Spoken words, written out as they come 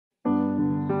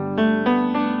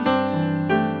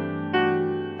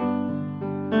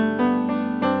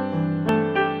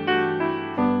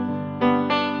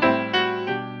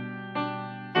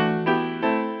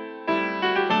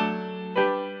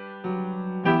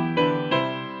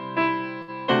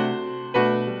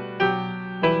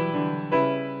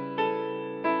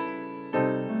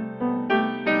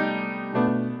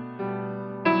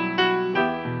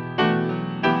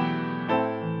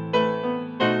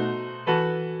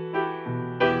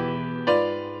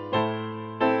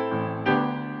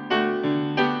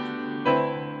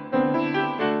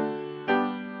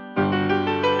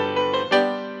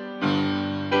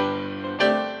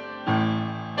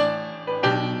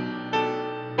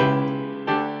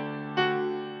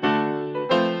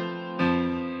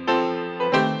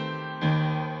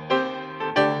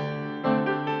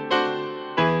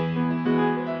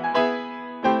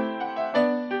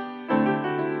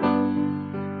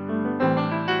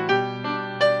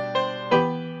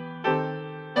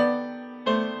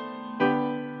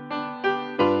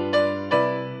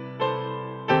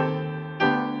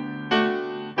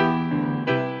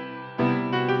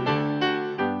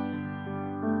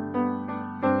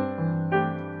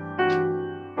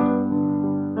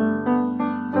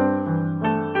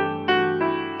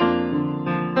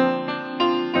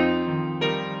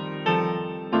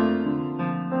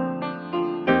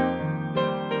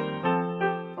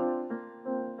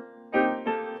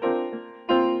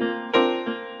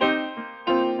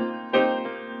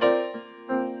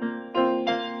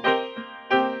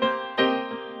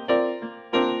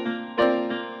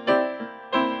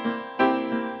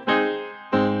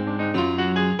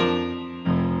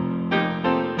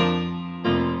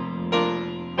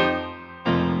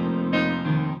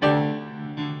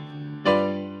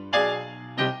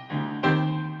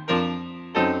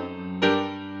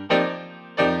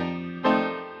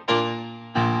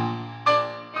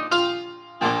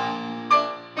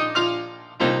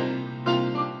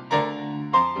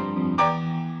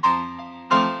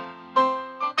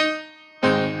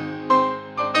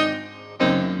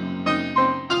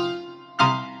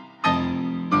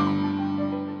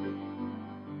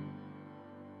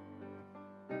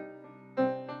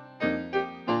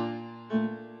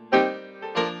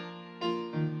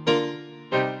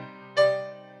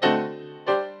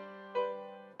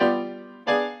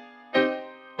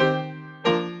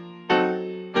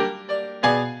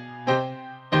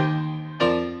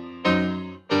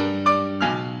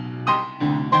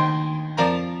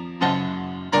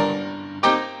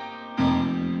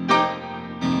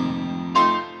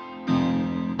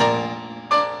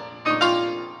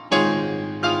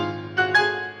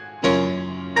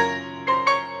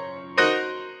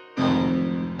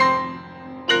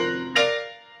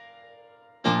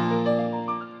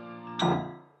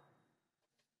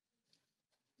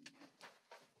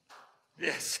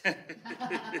Yes.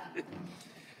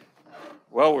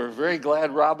 Well, we're very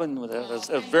glad, Robin, with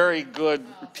a very good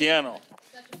piano.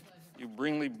 You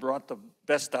really brought the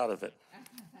best out of it.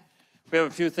 We have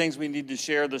a few things we need to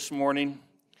share this morning.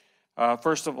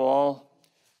 First of all,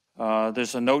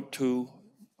 there's a note to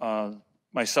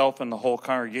myself and the whole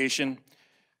congregation.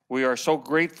 We are so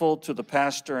grateful to the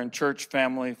pastor and church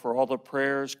family for all the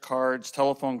prayers, cards,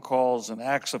 telephone calls, and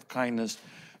acts of kindness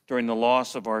during the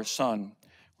loss of our son.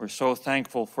 We're so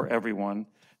thankful for everyone,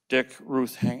 Dick,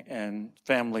 Ruth, and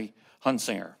family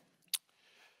Hunsinger.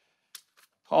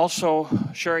 Also,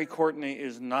 Sherry Courtney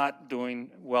is not doing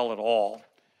well at all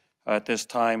at this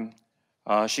time.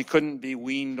 She couldn't be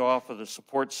weaned off of the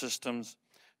support systems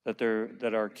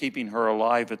that are keeping her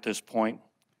alive at this point.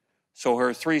 So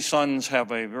her three sons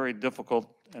have a very difficult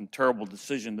and terrible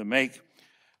decision to make,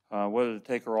 whether to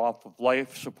take her off of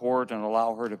life support and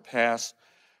allow her to pass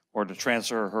or to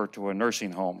transfer her to a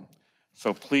nursing home.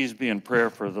 So please be in prayer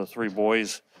for the three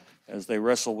boys as they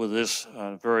wrestle with this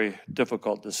very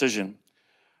difficult decision.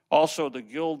 Also, the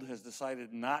Guild has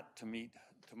decided not to meet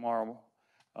tomorrow.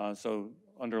 So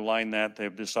underline that,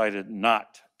 they've decided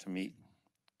not to meet.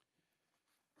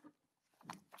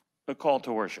 The call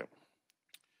to worship.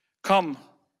 Come,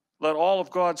 let all of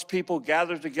God's people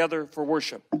gather together for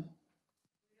worship.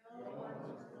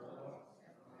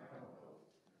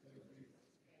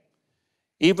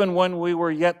 Even when we were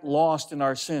yet lost in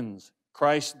our sins,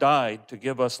 Christ died to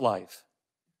give us life.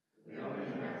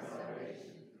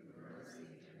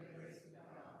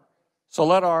 So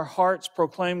let our hearts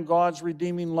proclaim God's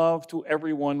redeeming love to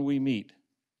everyone we meet.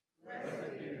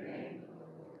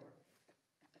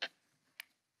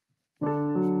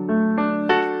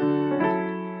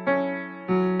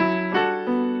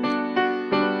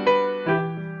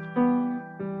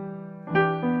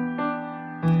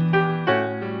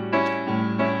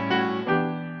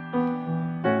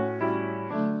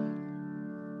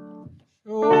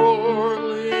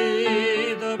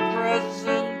 Surely the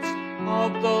presence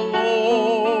of the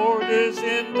Lord is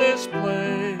in this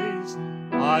place.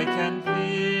 I can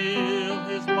feel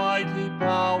his mighty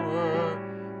power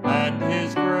and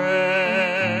his grace.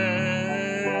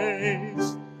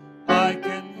 I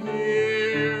can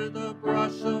hear the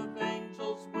brush of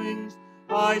angels' wings.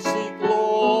 I see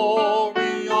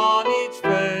glory on each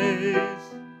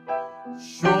face.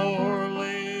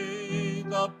 Surely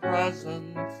the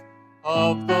presence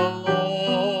of the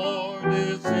Lord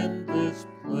is in this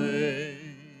place.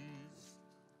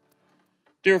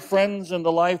 Dear friends, in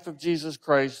the life of Jesus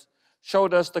Christ,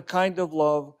 showed us the kind of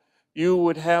love you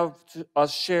would have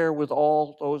us share with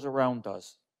all those around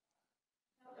us.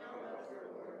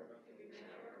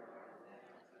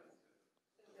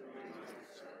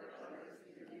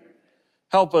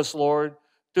 Help us, Lord,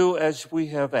 do as we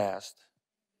have asked.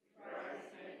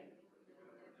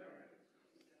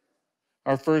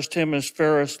 Our first hymn is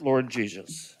Fairest Lord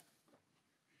Jesus.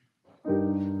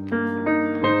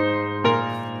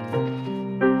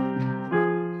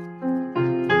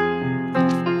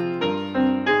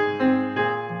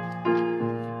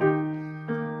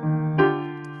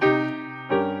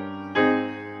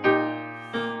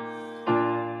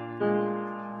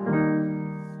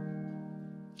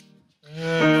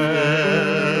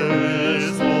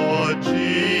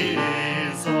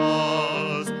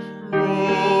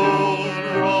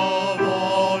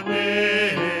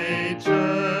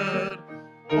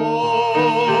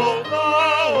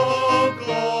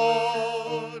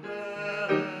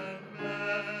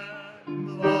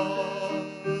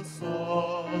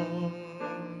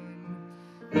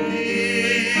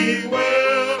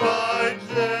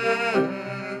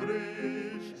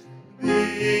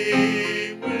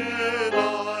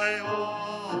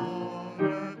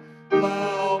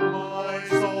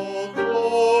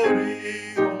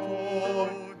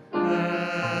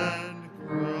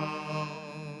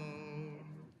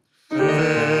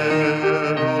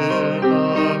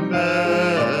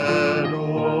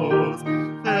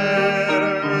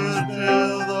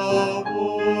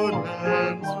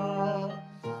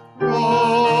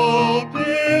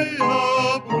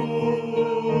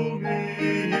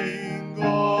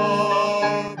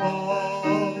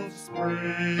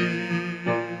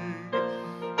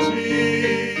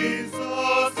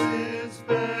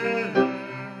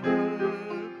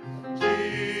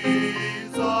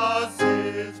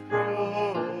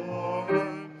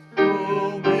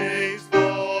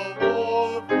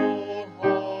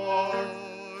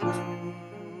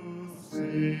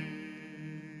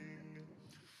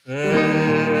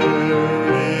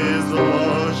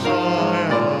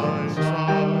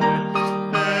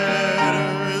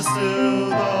 Still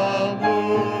the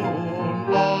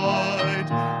moonlight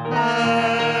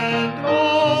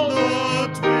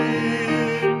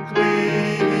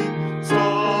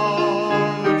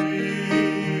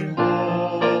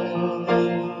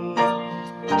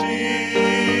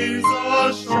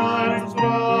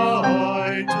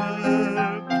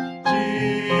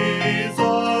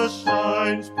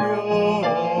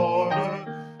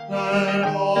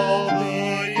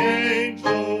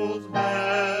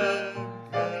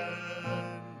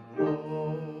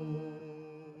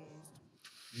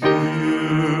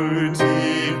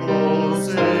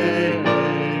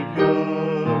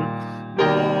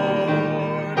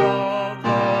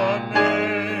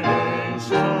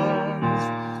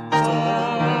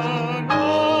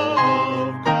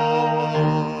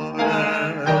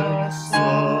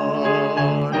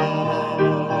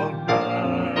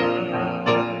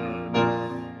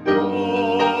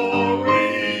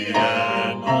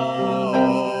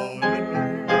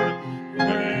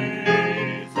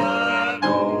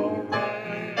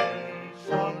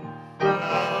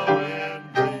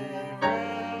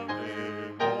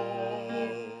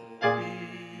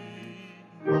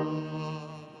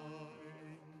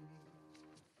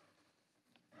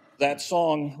That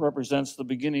song represents the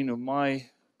beginning of my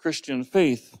Christian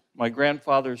faith, my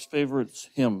grandfather's favorite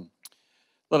hymn.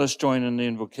 Let us join in the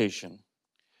invocation.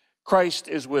 Christ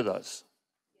is with us.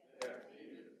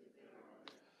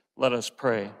 Let us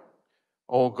pray.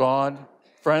 O God,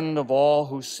 friend of all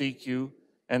who seek you,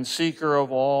 and seeker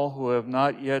of all who have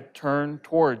not yet turned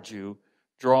towards you,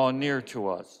 draw near to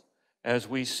us as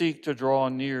we seek to draw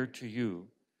near to you.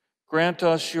 Grant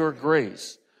us your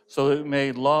grace so that we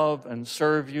may love and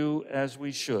serve you as we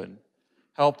should.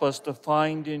 Help us to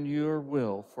find in your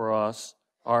will for us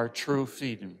our true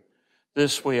freedom.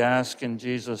 This we ask in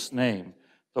Jesus' name,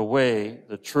 the way,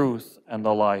 the truth, and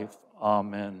the life.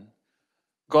 Amen.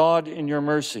 God, in your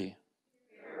mercy,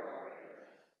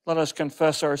 let us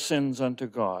confess our sins unto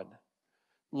God.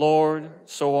 Lord,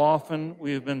 so often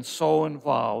we have been so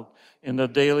involved in the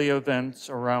daily events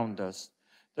around us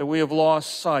that we have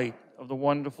lost sight of the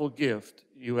wonderful gift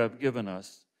you have given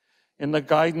us. In the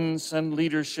guidance and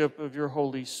leadership of your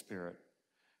Holy Spirit,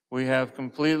 we have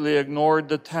completely ignored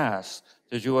the task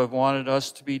that you have wanted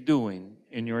us to be doing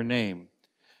in your name.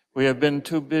 We have been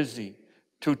too busy,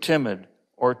 too timid,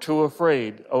 or too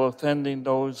afraid of offending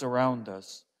those around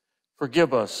us.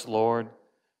 Forgive us, Lord.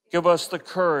 Give us the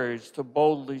courage to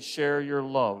boldly share your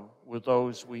love with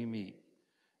those we meet,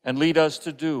 and lead us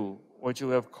to do what you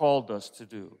have called us to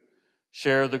do.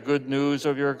 Share the good news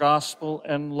of your gospel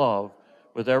and love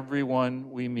with everyone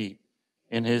we meet.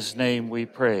 In his name we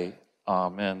pray.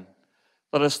 Amen.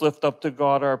 Let us lift up to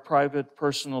God our private,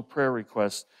 personal prayer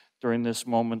requests during this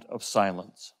moment of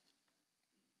silence.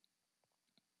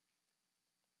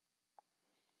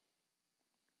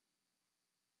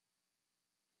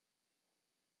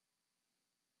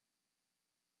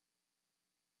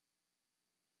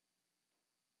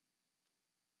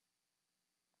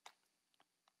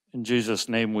 In Jesus'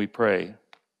 name we pray.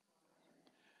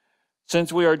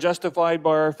 Since we are justified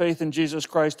by our faith in Jesus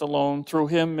Christ alone, through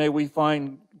him may we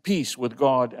find peace with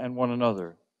God and one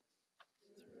another.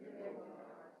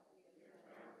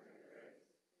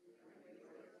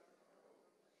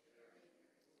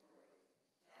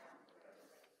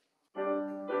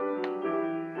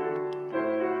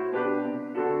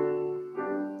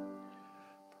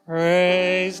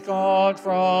 Praise God,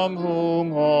 from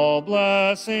whom all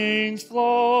blessings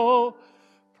flow.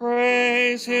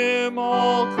 Praise him,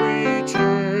 all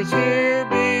creatures here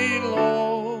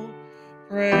below.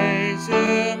 Praise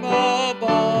him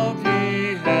above,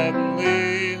 ye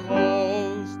heavenly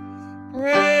hosts.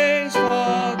 Praise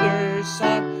Father,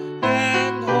 Son,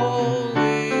 and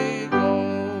Holy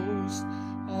Ghost.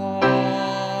 Amen.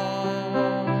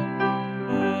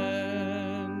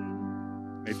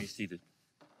 You may be seated.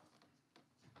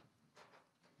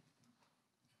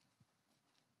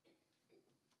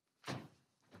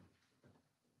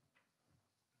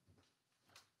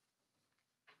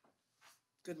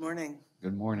 Good morning.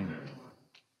 Good morning.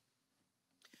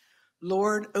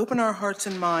 Lord, open our hearts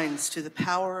and minds to the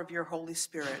power of your Holy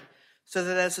Spirit, so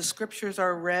that as the scriptures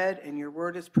are read and your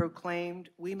word is proclaimed,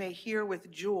 we may hear with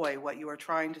joy what you are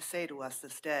trying to say to us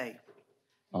this day.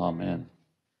 Amen.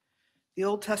 The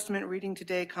Old Testament reading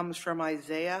today comes from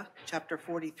Isaiah chapter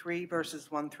 43,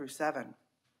 verses 1 through 7.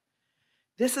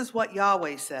 This is what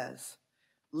Yahweh says: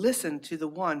 listen to the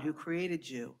one who created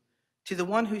you, to the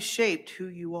one who shaped who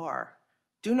you are.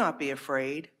 Do not be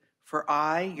afraid, for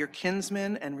I, your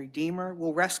kinsman and redeemer,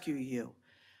 will rescue you.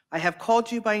 I have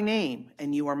called you by name,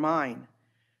 and you are mine.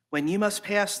 When you must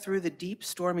pass through the deep,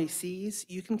 stormy seas,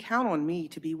 you can count on me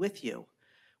to be with you.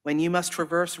 When you must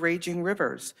traverse raging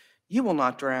rivers, you will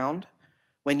not drown.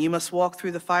 When you must walk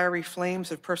through the fiery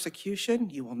flames of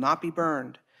persecution, you will not be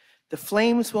burned. The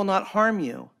flames will not harm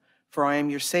you, for I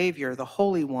am your Savior, the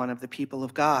Holy One of the people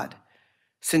of God.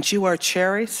 Since you are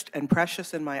cherished and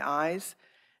precious in my eyes,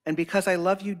 and because I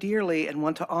love you dearly and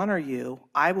want to honor you,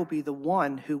 I will be the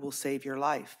one who will save your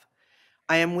life.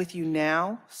 I am with you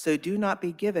now, so do not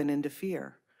be given into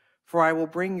fear, for I will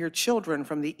bring your children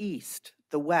from the east,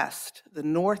 the west, the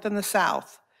north, and the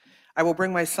south. I will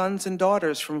bring my sons and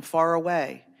daughters from far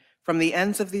away, from the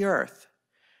ends of the earth.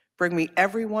 Bring me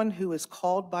everyone who is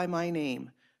called by my name,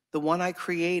 the one I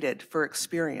created for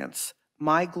experience,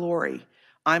 my glory.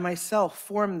 I myself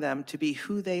formed them to be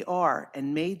who they are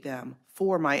and made them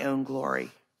for my own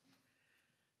glory.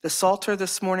 The Psalter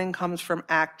this morning comes from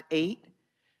Act 8,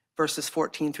 verses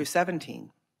 14 through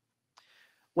 17.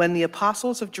 When the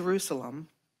apostles of Jerusalem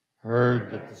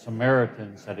heard that the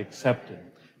Samaritans had accepted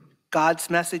God's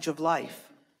message of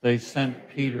life, they sent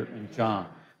Peter and John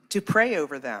to pray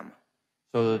over them,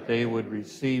 so that they would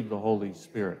receive the Holy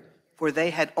Spirit for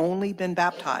they had only been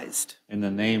baptized in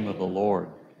the name of the Lord.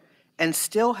 and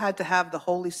still had to have the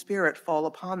Holy Spirit fall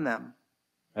upon them.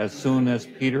 As soon as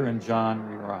Peter and John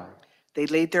arrived, they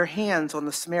laid their hands on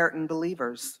the Samaritan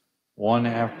believers, one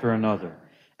after another,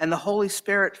 and the Holy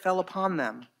Spirit fell upon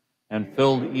them. and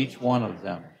filled each one of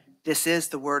them. This is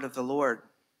the word of the Lord.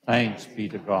 Thanks be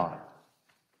to God.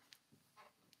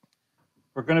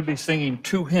 We're going to be singing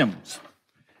two hymns.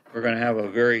 We're going to have a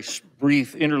very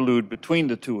brief interlude between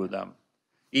the two of them.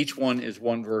 Each one is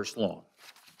one verse long.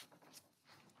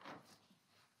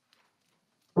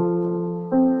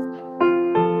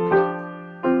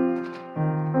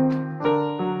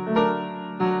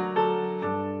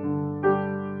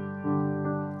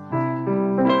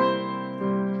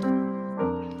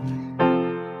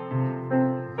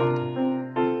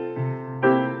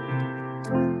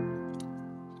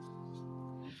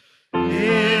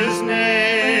 His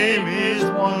name is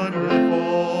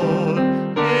wonderful.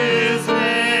 His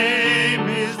name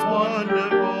is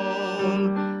wonderful.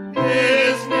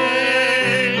 His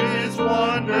name is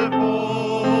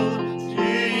wonderful.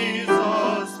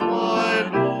 Jesus, my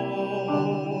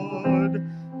Lord.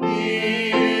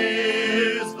 He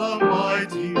is the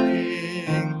mighty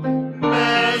King,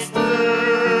 master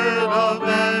of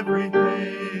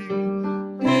everything.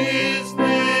 His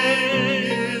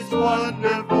name is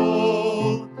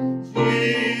wonderful.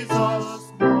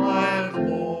 Jesus, my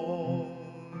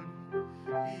Lord.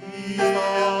 He's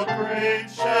the great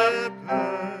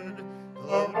shepherd,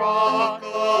 the rock of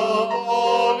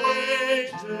all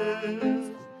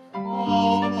ages.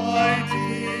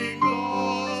 Almighty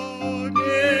God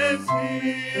is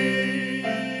He.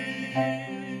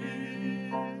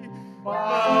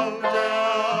 Bow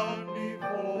down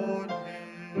before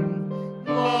Him,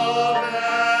 love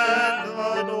and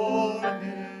adore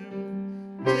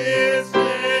Him. His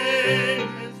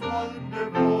name is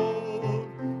wonderful.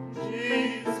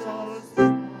 Jesus,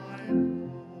 my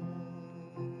Lord.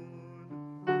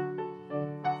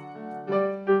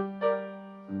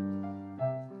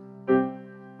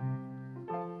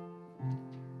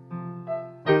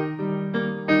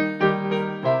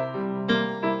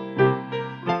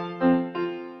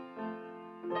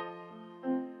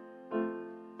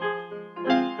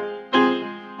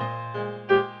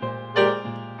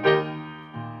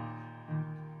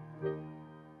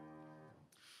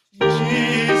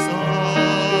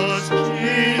 Jesus,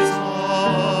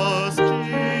 Jesus,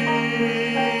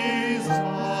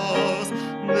 Jesus,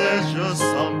 there's just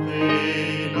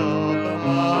something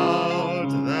about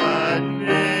that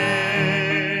name.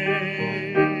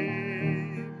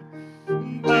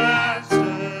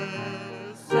 Master,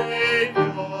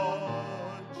 Savior,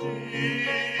 Jesus,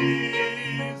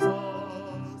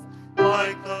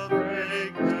 like the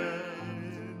fragrance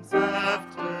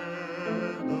after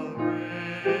the rain.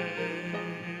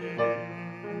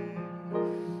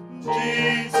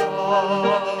 Jesus,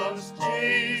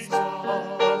 Jesus,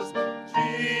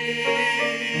 Jesus,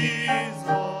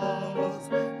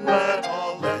 let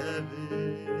all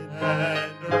heaven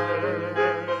and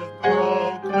earth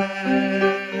proclaim.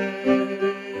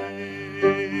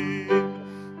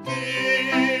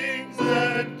 Kings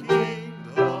and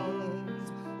kingdoms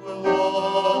will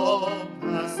all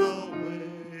pass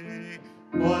away,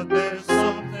 but there's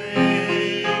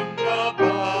something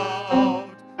about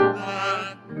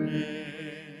that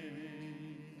name.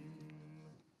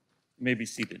 You may be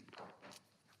seated.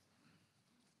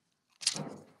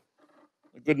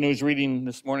 The good news reading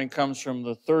this morning comes from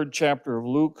the 3rd chapter of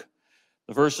Luke,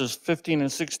 the verses 15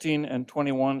 and 16 and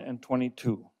 21 and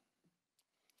 22.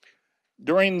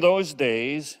 During those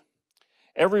days,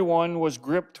 everyone was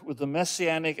gripped with the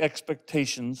messianic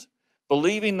expectations,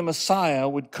 believing the Messiah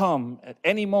would come at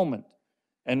any moment,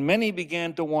 and many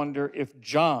began to wonder if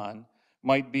John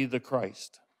might be the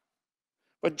Christ.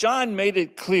 But John made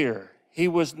it clear he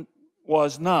was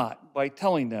not by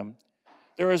telling them,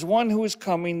 "There is one who is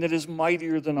coming that is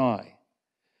mightier than I.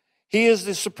 He is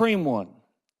the supreme one.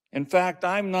 In fact,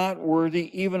 I'm not worthy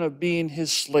even of being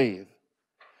his slave.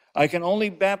 I can only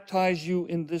baptize you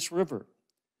in this river,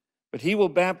 but he will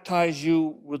baptize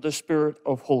you with the Spirit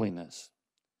of holiness."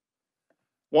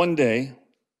 One day,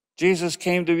 Jesus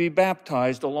came to be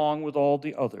baptized along with all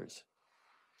the others.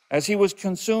 As he was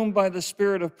consumed by the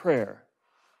spirit of prayer,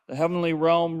 the heavenly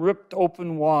realm ripped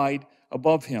open wide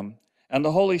above him, and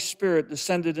the Holy Spirit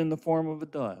descended in the form of a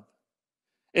dove.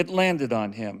 It landed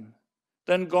on him.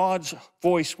 Then God's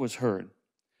voice was heard,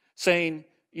 saying,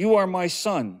 "You are my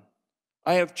son.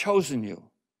 I have chosen you.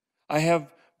 I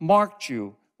have marked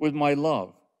you with my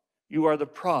love. You are the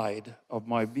pride of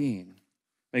my being."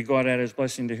 May God add his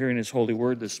blessing to hearing his holy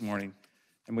word this morning,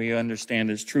 and we understand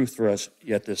his truth for us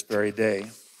yet this very day.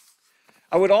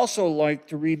 I would also like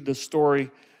to read the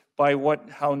story by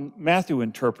how Matthew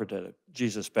interpreted it,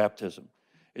 Jesus' baptism.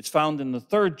 It's found in the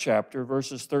 3rd chapter,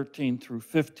 verses 13 through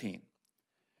 15.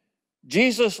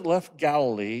 Jesus left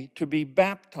Galilee to be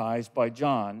baptized by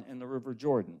John in the River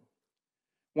Jordan.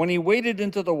 When he waded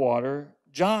into the water,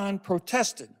 John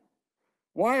protested,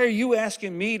 "Why are you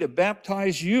asking me to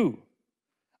baptize you?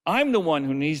 I'm the one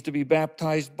who needs to be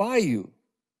baptized by you."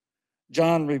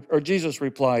 Jesus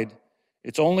replied,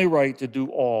 "It's only right to do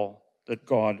all that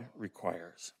God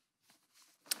requires."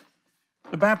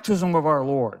 The baptism of our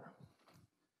Lord.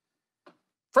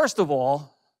 First of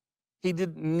all, he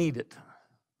didn't need it.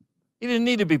 He didn't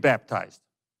need to be baptized.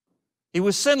 He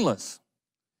was sinless.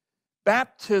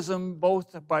 Baptism,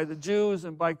 both by the Jews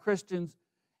and by Christians,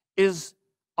 is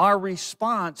our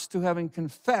response to having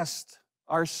confessed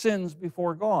our sins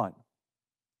before God.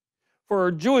 For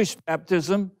a Jewish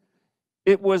baptism,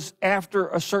 it was after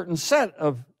a certain set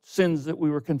of sins that we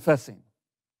were confessing.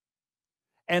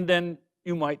 And then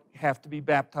you might have to be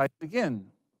baptized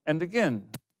again and again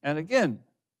and again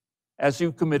as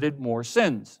you committed more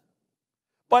sins.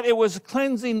 But it was a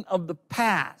cleansing of the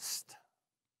past.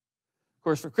 Of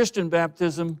course, for Christian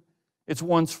baptism, it's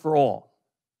once for all.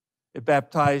 It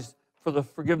baptized for the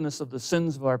forgiveness of the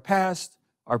sins of our past,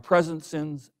 our present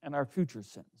sins, and our future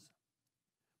sins.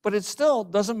 But it still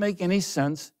doesn't make any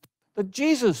sense that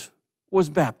Jesus was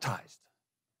baptized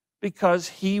because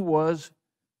he was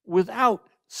without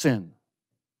sin.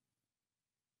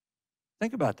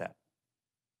 Think about that.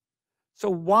 So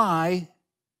why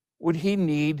would he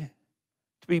need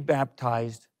to be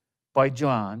baptized by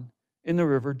John in the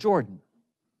River Jordan?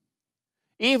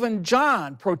 Even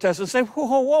John protested and said,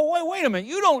 whoa, wait a minute,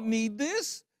 you don't need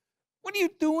this. What are you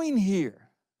doing here?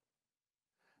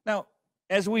 Now,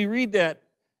 as we read that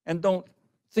and don't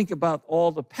think about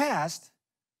all the past,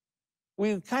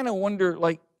 we kind of wonder,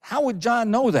 how would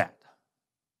John know that?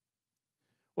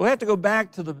 We'll have to go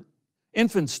back to the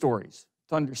infant stories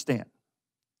to understand.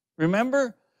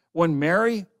 Remember when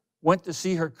Mary went to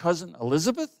see her cousin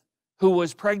Elizabeth, who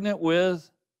was pregnant with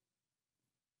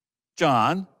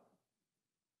John?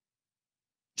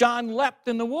 John leapt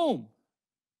in the womb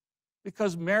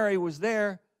because Mary was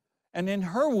there, and in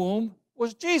her womb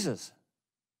was Jesus.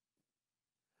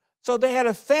 So they had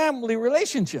a family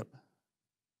relationship.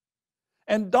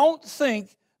 And don't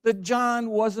think that John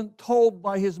wasn't told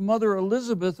by his mother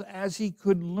Elizabeth as he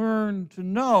could learn to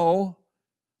know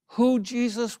who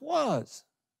Jesus was.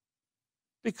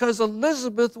 Because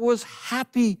Elizabeth was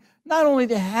happy not only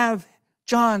to have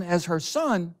John as her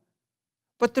son,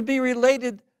 but to be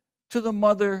related to the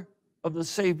mother of the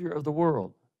Savior of the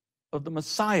world, of the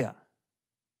Messiah.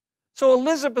 So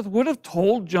Elizabeth would have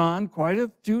told John quite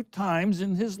a few times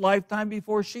in his lifetime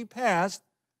before she passed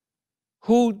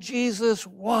who Jesus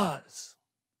was.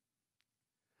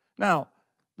 Now,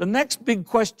 the next big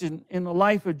question in the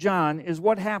life of John is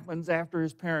what happens after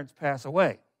his parents pass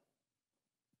away.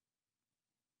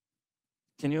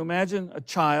 Can you imagine a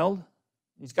child?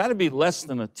 He's got to be less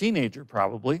than a teenager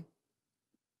probably.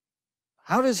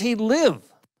 How does he live?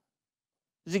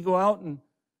 Does he go out and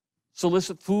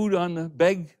solicit food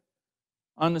beg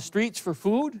on the streets for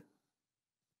food?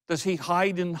 Does he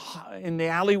hide in the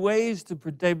alleyways to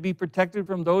be protected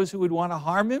from those who would want to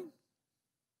harm him?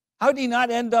 How did he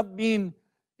not end up being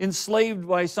enslaved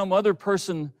by some other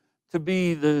person to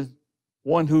be the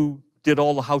one who did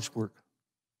all the housework?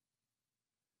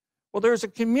 Well, there's a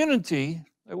community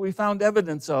that we found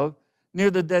evidence of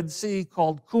near the Dead Sea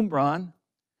called Qumran.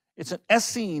 It's an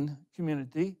Essene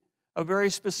community, a very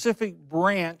specific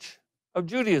branch of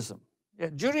Judaism. Yeah,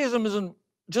 Judaism isn't,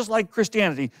 just like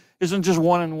Christianity, isn't just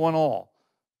one and one all.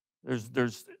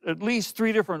 There's at least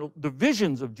 3 different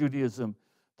divisions of Judaism: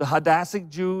 the Hadassic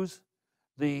Jews,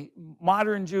 the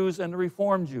modern Jews, and the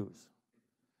Reformed Jews.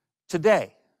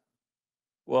 Today,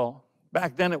 well,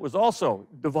 back then it was also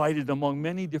divided among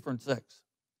many different sects.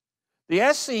 The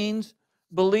Essenes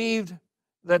believed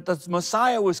that the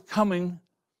Messiah was coming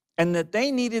and that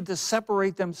they needed to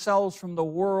separate themselves from the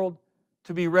world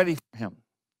to be ready for him.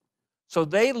 So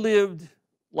they lived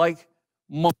like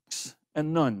monks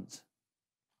and nuns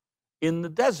in the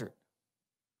desert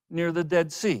near the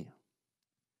Dead Sea.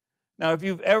 Now, if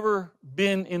you've ever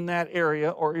been in that area,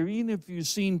 or even if you've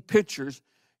seen pictures,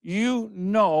 you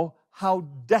know how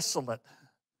desolate.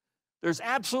 There's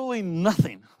absolutely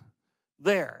nothing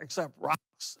there except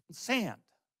rocks and sand.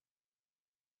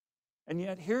 And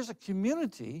yet here's a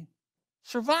community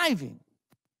surviving.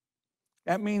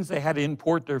 That means they had to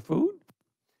import their food,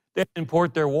 they had to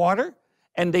import their water,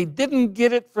 and they didn't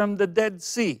get it from the Dead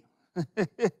Sea.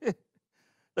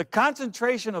 The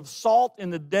concentration of salt in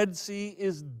the Dead Sea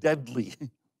is deadly.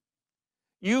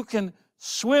 You can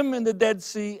swim in the Dead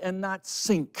Sea and not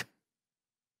sink.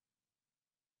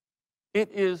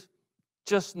 it is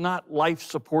just not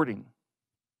life-supporting.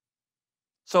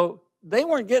 So they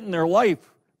weren't getting their life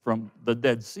from the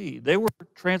Dead Sea. They were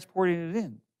transporting it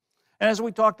in. And as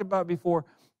we talked about before,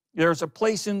 there's a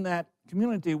place in that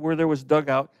community where there was dug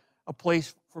out a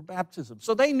place for baptism.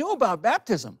 So they knew about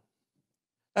baptism.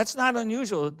 That's not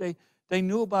unusual. They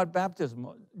knew about baptism.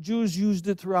 Jews used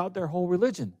it throughout their whole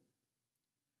religion.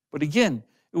 But again,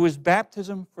 it was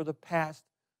baptism for the past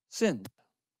sins.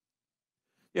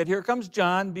 Yet here comes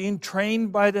John being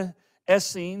trained by the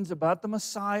Essenes about the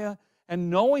Messiah and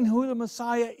knowing who the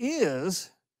Messiah is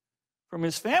from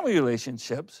his family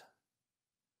relationships.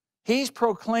 He's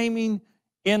proclaiming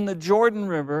in the Jordan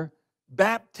River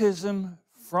baptism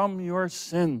from your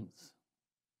sins.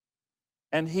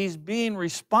 And he's being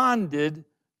responded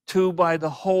to by the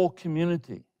whole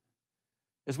community.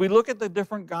 As we look at the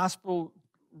different gospel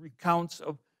recounts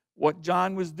of what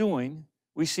John was doing,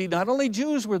 we see not only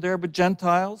Jews were there, but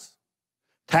Gentiles,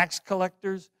 tax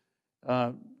collectors,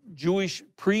 Jewish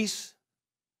priests,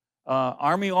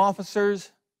 army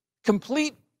officers,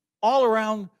 complete all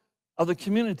around of the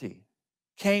community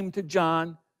came to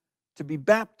John to be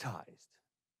baptized,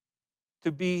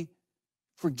 to be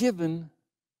forgiven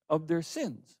of their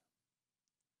sins.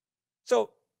 So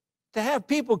to have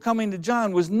people coming to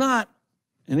John was not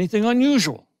anything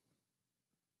unusual.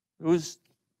 It was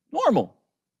normal.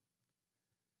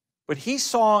 But he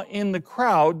saw in the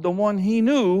crowd the one he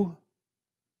knew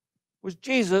was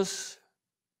Jesus,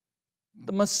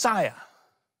 the Messiah.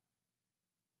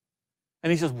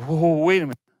 And he says, whoa, wait a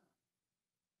minute.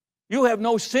 You have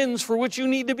no sins for which you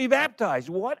need to be baptized.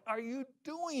 What are you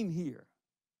doing here?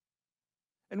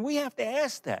 And we have to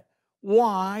ask that.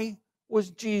 Why was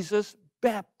Jesus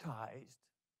baptized?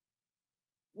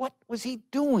 What was he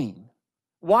doing?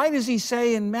 Why does he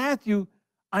say in Matthew,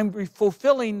 I'm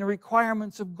fulfilling the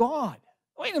requirements of God?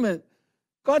 Wait a minute.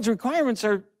 God's requirements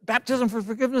are baptism for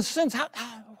forgiveness of sins.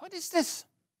 What is this?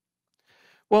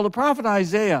 Well, the prophet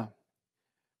Isaiah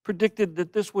predicted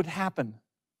that this would happen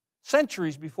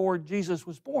centuries before Jesus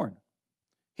was born.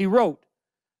 He wrote,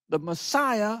 the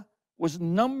Messiah was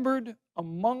numbered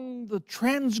among the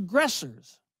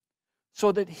transgressors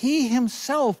so that he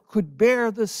himself could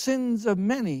bear the sins of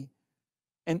many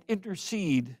and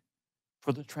intercede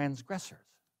for the transgressors.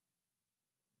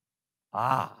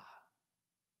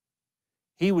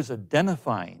 He was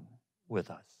identifying with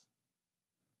us.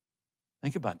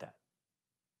 Think about that.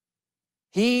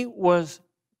 He was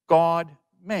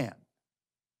God-man.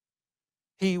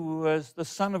 He was the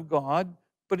Son of God,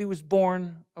 but he was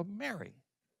born of Mary.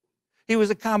 He was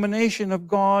a combination of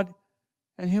God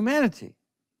and humanity.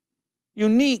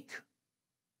 Unique.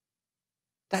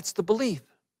 That's the belief.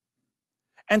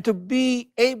 And to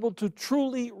be able to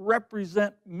truly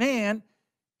represent man,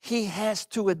 he has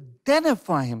to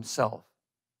identify himself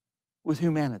with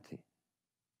humanity.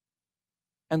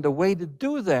 And the way to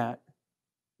do that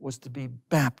was to be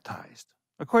baptized,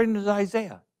 according to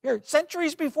Isaiah. Here,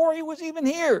 centuries before he was even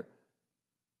here,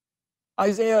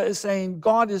 Isaiah is saying,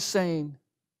 God is saying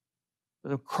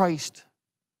that a Christ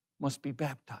must be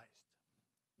baptized.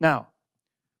 Now,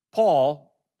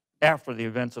 Paul, after the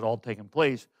events had all taken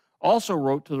place, also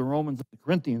wrote to the Romans and the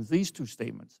Corinthians these two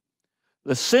statements.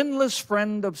 The sinless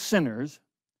friend of sinners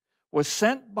was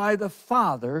sent by the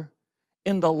Father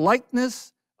in the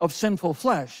likeness of sinful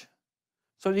flesh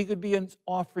so that he could be an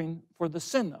offering for the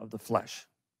sin of the flesh.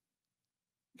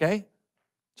 Okay?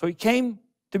 So he came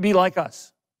to be like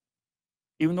us.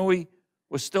 Even though he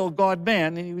was still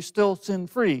God-man and he was still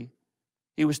sin-free,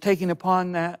 he was taking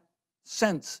upon that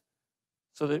sense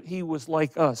so that he was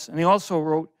like us. And he also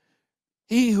wrote,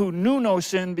 he who knew no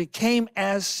sin became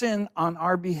as sin on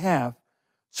our behalf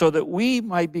so that we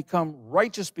might become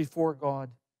righteous before God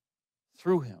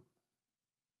through him.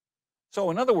 So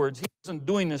in other words, he wasn't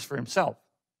doing this for himself.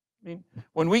 I mean,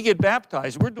 when we get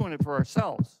baptized, we're doing it for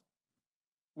ourselves.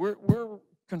 We're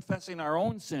confessing our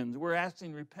own sins. We're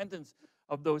asking repentance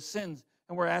of those sins,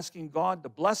 and we're asking God to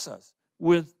bless us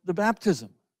with the baptism,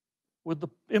 with the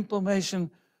implementation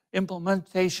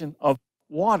of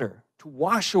water to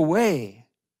wash away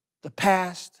the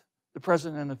past, the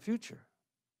present, and the future.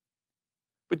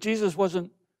 But Jesus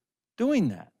wasn't doing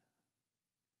that.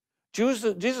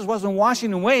 Jesus wasn't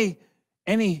washing away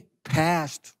any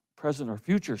past, present, or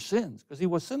future sins because he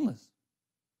was sinless.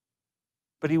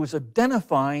 But he was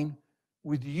identifying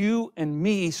with you and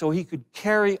me so he could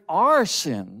carry our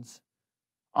sins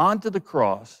onto the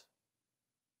cross,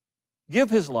 give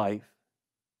his life,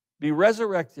 be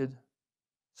resurrected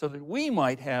so that we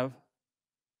might have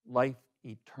life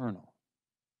eternal.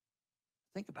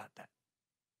 Think about that.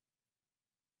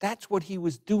 That's what he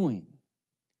was doing.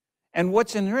 And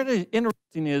what's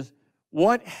interesting is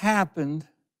what happened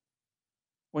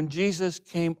when Jesus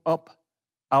came up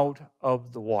out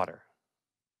of the water.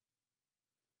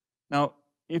 Now,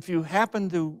 if you happen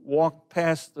to walk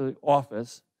past the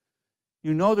office,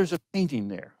 you know there's a painting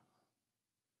there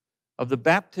of the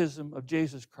baptism of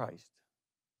Jesus Christ.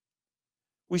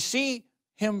 We see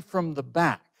him from the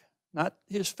back, not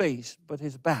his face, but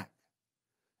his back,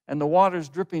 and the water's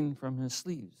dripping from his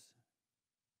sleeves.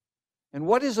 And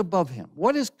what is above him?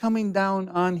 What is coming down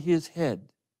on his head?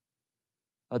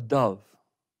 A dove.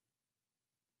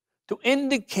 To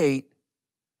indicate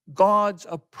God's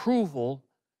approval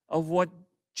of what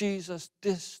Jesus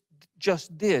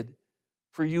just did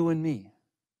for you and me.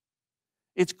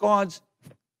 It's God's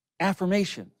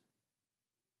affirmation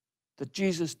that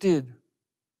Jesus did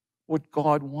what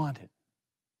God wanted.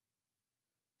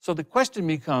 So the question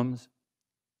becomes,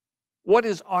 what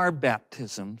is our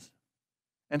baptisms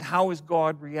and how is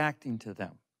God reacting to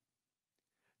them?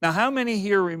 Now, how many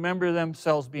here remember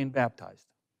themselves being baptized?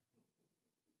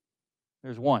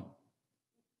 There's one.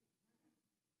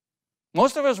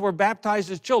 Most of us were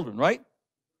baptized as children, right?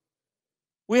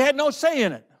 We had no say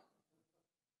in it.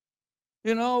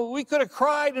 You know, we could have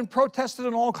cried and protested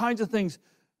and all kinds of things,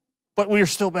 but we are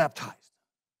still baptized.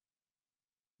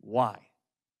 Why?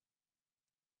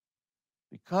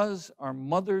 Because our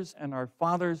mothers and our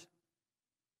fathers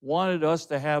wanted us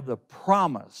to have the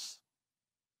promise,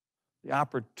 the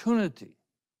opportunity,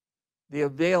 the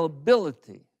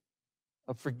availability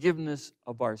of forgiveness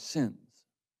of our sins.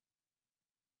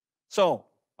 So,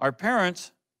 our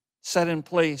parents set in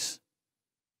place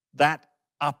that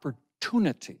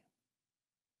opportunity,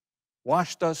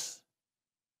 washed us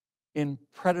in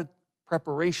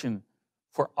preparation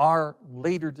for our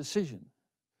later decision.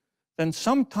 Then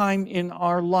sometime in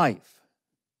our life,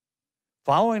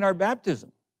 following our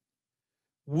baptism,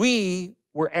 we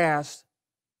were asked,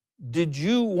 did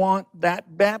you want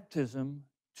that baptism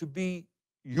to be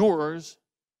yours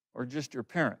or just your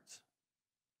parents'?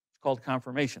 It's called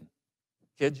confirmation.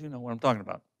 Kids, you know what I'm talking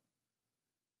about.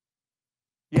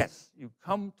 Yes, you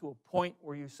come to a point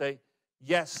where you say,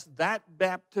 yes, that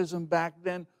baptism back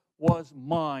then was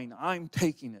mine. I'm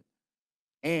taking it.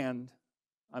 And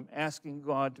I'm asking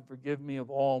God to forgive me of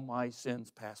all my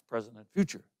sins, past, present, and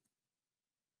future.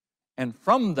 And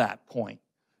from that point,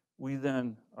 we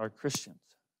then are Christians.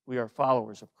 We are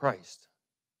followers of Christ.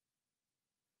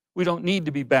 We don't need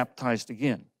to be baptized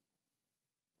again.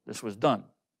 This was done.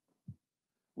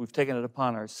 We've taken it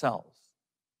upon ourselves.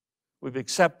 We've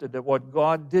accepted that what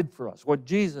God did for us, what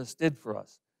Jesus did for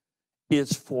us,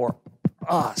 is for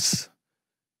us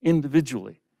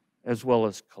individually as well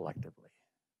as collectively.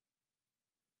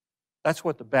 That's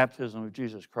what the baptism of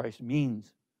Jesus Christ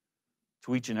means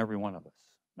to each and every one of us.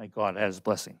 May God add his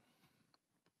blessing.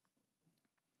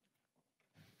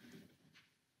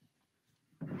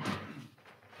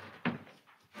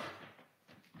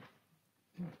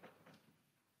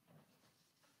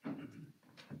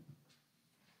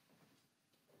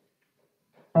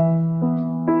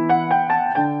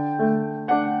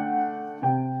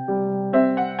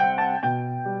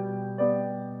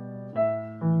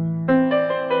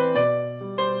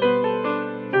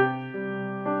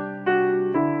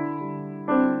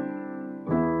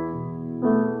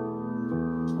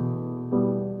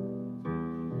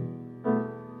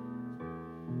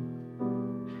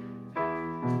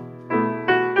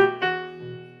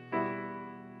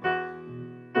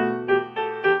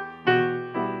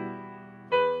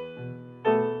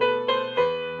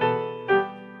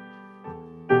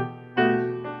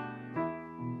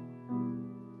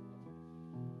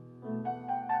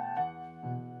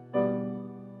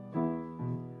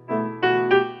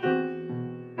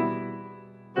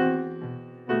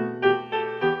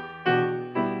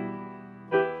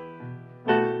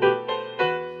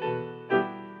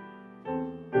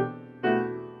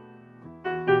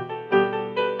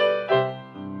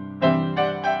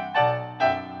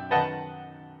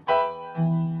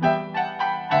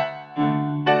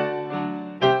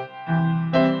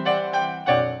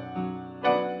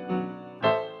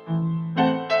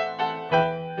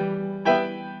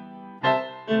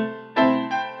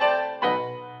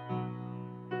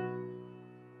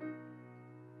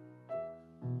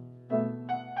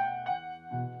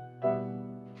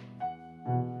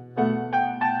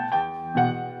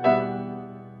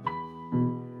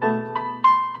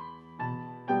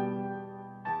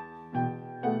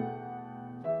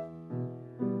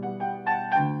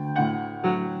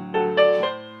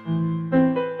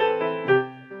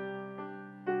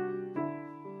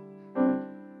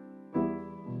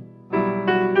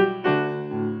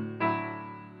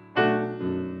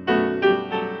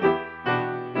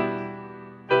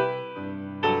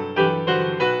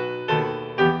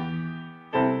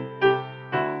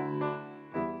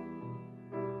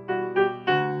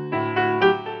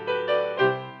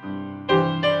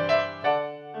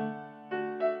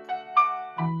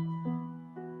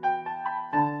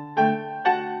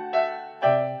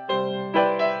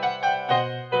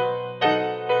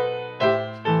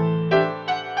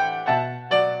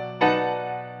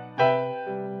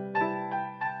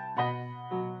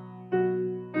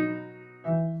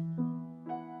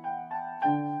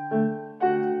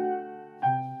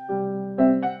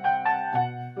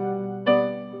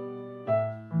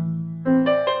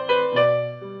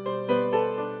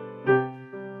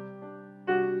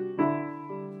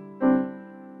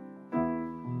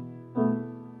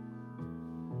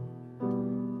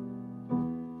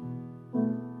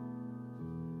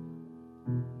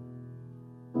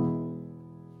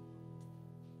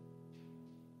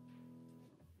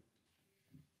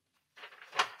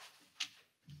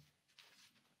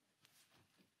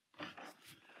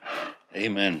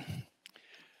 Amen.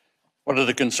 What are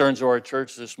the concerns of our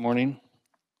church this morning?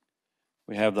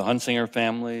 We have the Hunsinger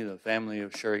family, the family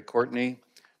of Sherry Courtney,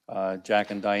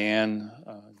 Jack and Diane,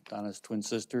 Donna's twin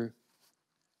sister.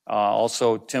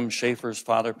 Also, Tim Schaefer's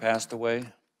father passed away.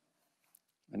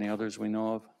 Any others we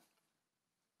know of?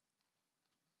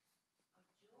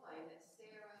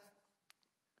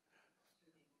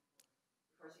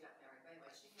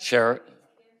 Sarah.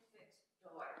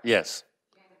 Yes.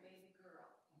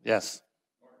 Yes.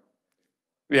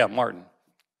 Yeah, Martin.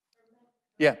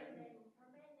 Yeah.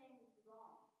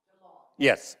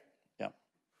 Yes. Yeah.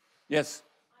 Yes.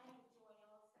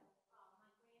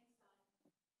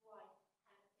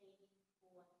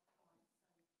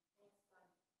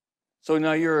 So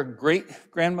now you're a great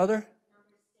grandmother?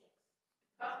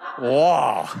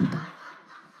 Wow.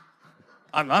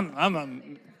 I don't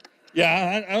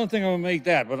think I'm gonna make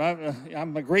that, but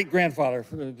I'm a great grandfather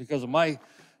because of my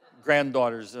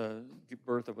granddaughter's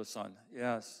birth of a son.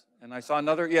 Yes. And I saw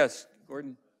another, yes,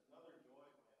 Gordon.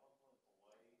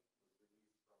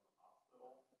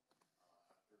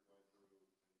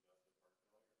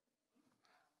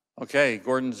 Okay,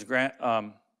 Gordon's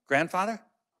grandfather?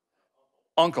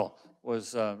 Uncle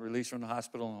was released from the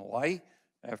hospital in Hawaii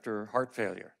after heart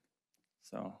failure.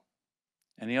 So,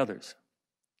 any others?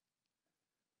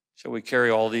 Shall we carry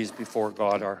all these before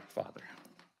God our Father?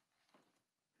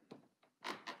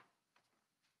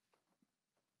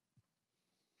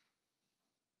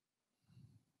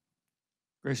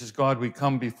 Gracious God, we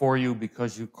come before you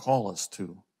because you call us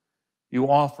to. You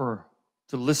offer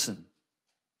to listen.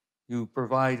 You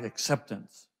provide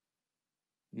acceptance.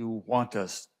 You want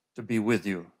us to be with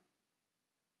you.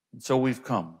 And so we've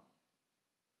come.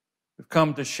 We've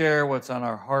come to share what's on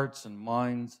our hearts and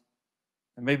minds,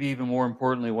 and maybe even more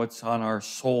importantly, what's on our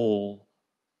soul,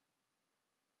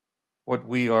 what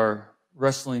we are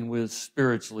wrestling with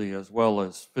spiritually as well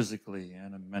as physically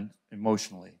and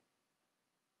emotionally.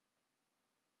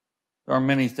 There are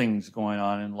many things going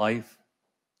on in life,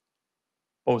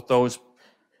 both those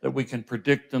that we can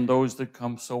predict and those that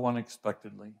come so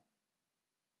unexpectedly.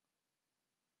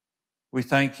 We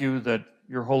thank you that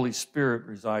your Holy Spirit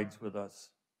resides with us,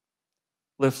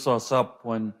 lifts us up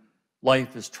when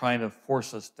life is trying to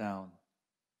force us down,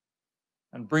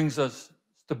 and brings us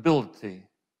stability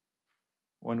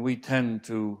when we tend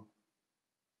to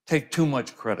take too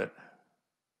much credit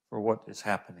for what is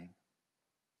happening.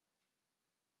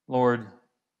 Lord,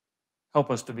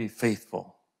 help us to be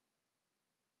faithful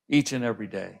each and every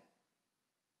day,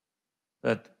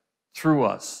 that through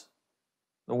us,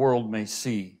 the world may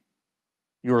see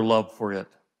your love for it.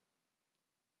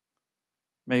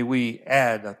 May we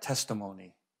add a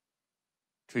testimony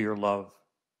to your love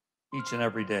each and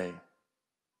every day.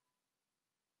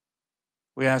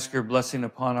 We ask your blessing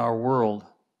upon our world.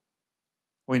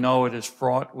 We know it is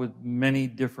fraught with many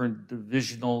different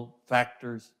divisional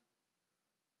factors,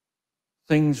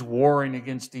 things warring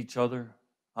against each other,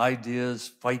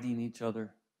 ideas fighting each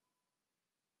other,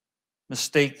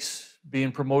 mistakes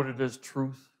being promoted as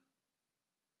truth,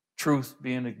 truth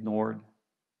being ignored.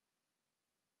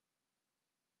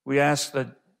 We ask that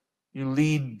you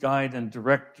lead, guide, and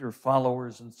direct your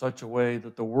followers in such a way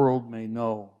that the world may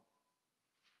know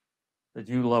that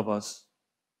you love us.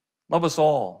 Love us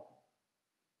all.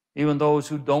 Even those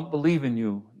who don't believe in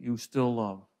you, you still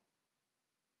love.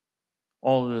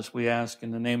 All of this we ask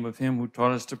in the name of him who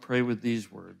taught us to pray with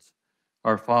these words.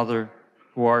 Our Father,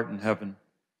 who art in heaven,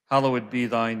 hallowed be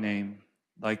thy name.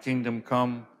 Thy kingdom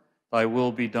come, thy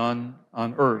will be done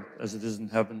on earth as it is in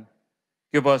heaven.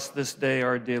 Give us this day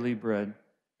our daily bread,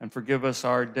 and forgive us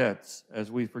our debts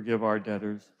as we forgive our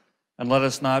debtors. And let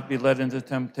us not be led into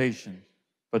temptation,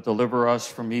 but deliver us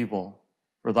from evil.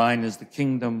 For thine is the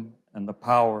kingdom and the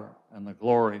power and the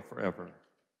glory forever.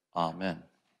 Amen.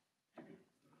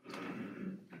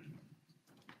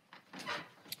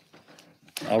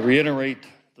 I'll reiterate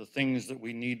the things that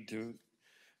we need to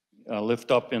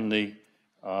lift up in the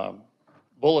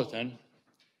bulletin.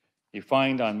 You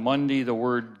find on Monday the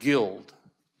word guild.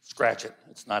 Scratch it.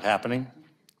 It's not happening.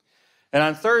 And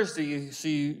on Thursday, you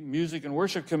see Music and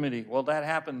Worship Committee. Well, that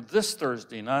happened this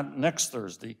Thursday, not next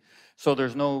Thursday. So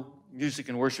there's no Music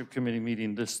and Worship Committee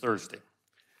meeting this Thursday.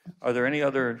 Are there any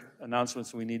other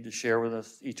announcements we need to share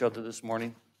with each other this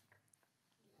morning?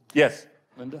 Yes,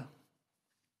 Linda?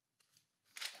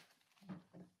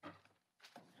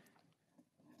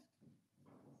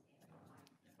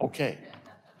 Okay.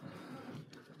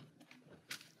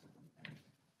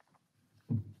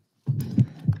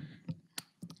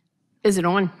 Is it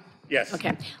on? Yes. Okay.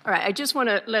 All right. I just want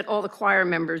to let all the choir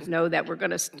members know that we're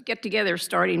going to get together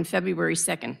starting February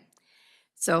 2nd.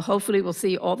 So hopefully we'll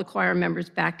see all the choir members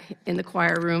back in the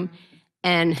choir room.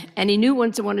 And any new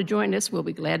ones that want to join us, we'll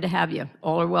be glad to have you.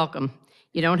 All are welcome.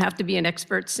 You don't have to be an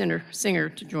expert singer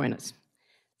to join us.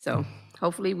 So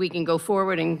hopefully we can go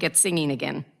forward and get singing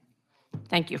again.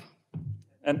 Thank you.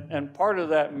 And part of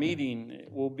that meeting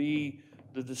will be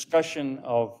the discussion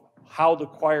of how the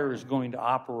choir is going to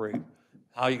operate,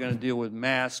 how you're going to deal with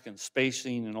mask and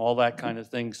spacing and all that kind of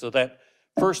thing. So that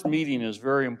first meeting is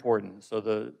very important. So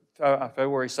the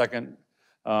February 2nd,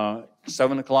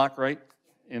 7 o'clock, right,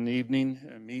 in the evening,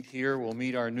 meet here. We'll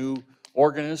meet our new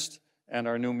organist and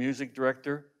our new music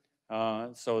director.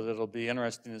 So that'll be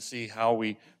interesting to see how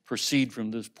we proceed from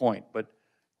this point. But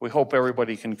we hope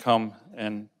everybody can come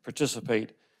and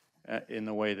participate in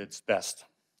the way that's best.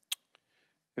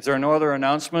 If there are no other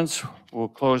announcements, we'll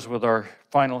close with our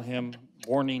final hymn,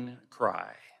 Morning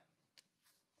Cry.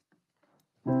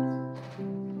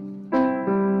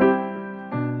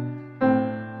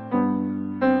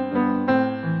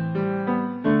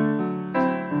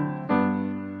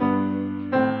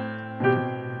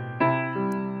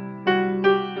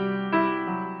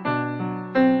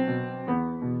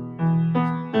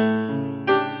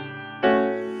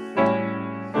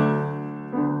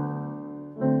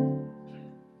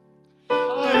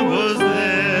 I was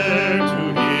there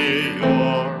to hear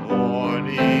your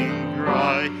morning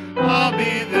cry. I'll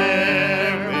be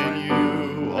there when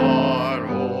you are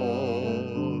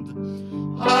old.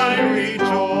 I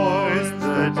rejoice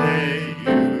the day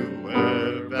you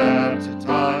were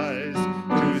baptized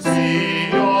to see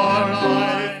your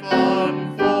life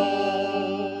unfold.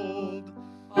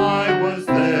 I was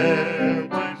there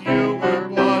when you were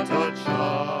but a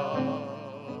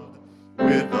child,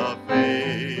 with a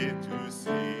faith to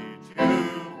see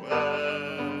too well.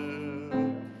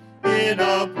 In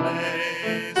a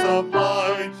place of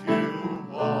light you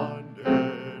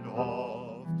wandered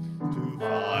off to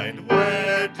find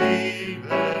where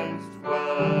demons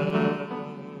dwell.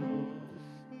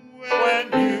 When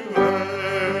you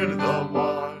heard the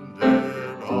wonder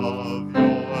of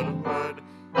your word,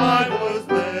 I was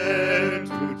there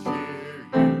to cheer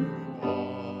you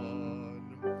on.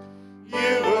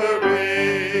 You were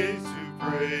raised to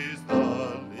praise the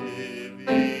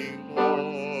living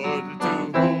Lord, to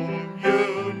whom you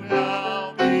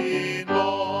now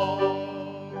belong.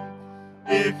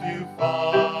 If you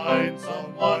find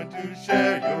someone to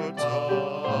share your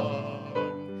tongue,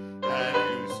 and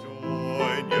you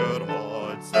join your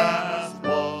hearts as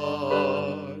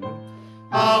one,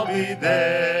 I'll be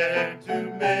there to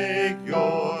make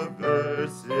your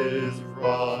verses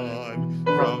rhyme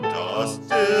from dusk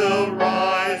till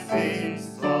rising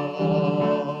sun.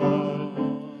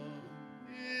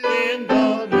 In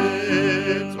the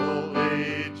Middle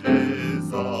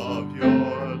Ages of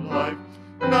your life,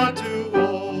 not too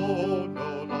old,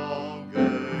 no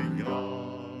longer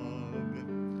young,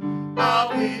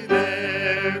 I'll be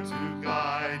there to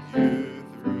guide you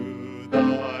through the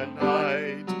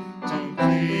night, to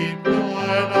keep what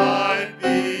I've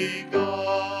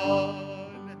begun.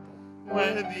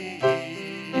 When the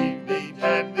evening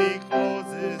gently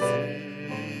closes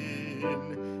in,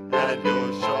 and you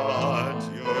shut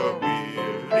your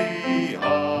weary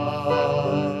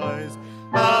eyes,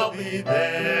 I'll be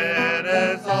there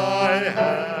as I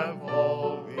have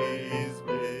always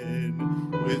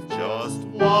been, with just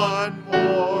one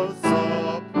more surprise.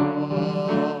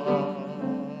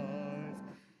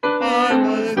 I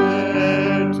was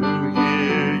there to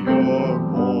hear your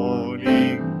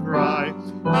morning cry.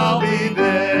 I'll be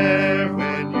there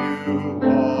when you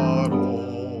are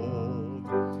old.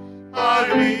 I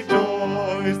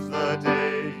rejoice the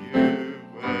day you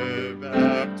were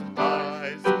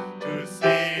baptized to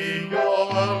see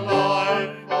your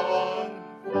life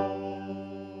unfold.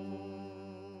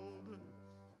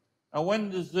 Now, when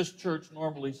does this church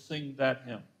normally sing that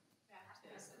hymn?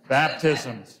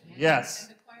 Baptisms. Yes.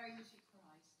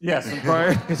 Yes, the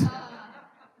choir.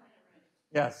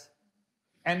 Yes.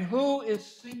 And who is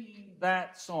singing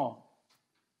that song?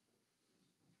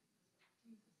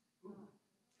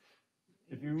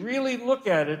 If you really look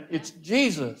at it, it's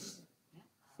Jesus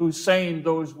who's saying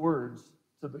those words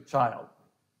to the child.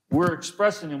 We're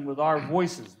expressing him with our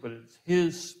voices, but it's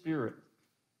his spirit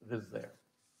that is there.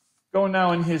 Go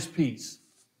now in his peace.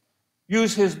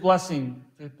 Use his blessing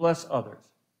to bless others.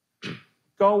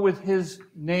 Go with his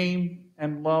name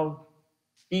and love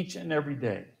each and every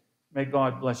day. May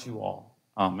God bless you all.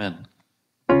 Amen.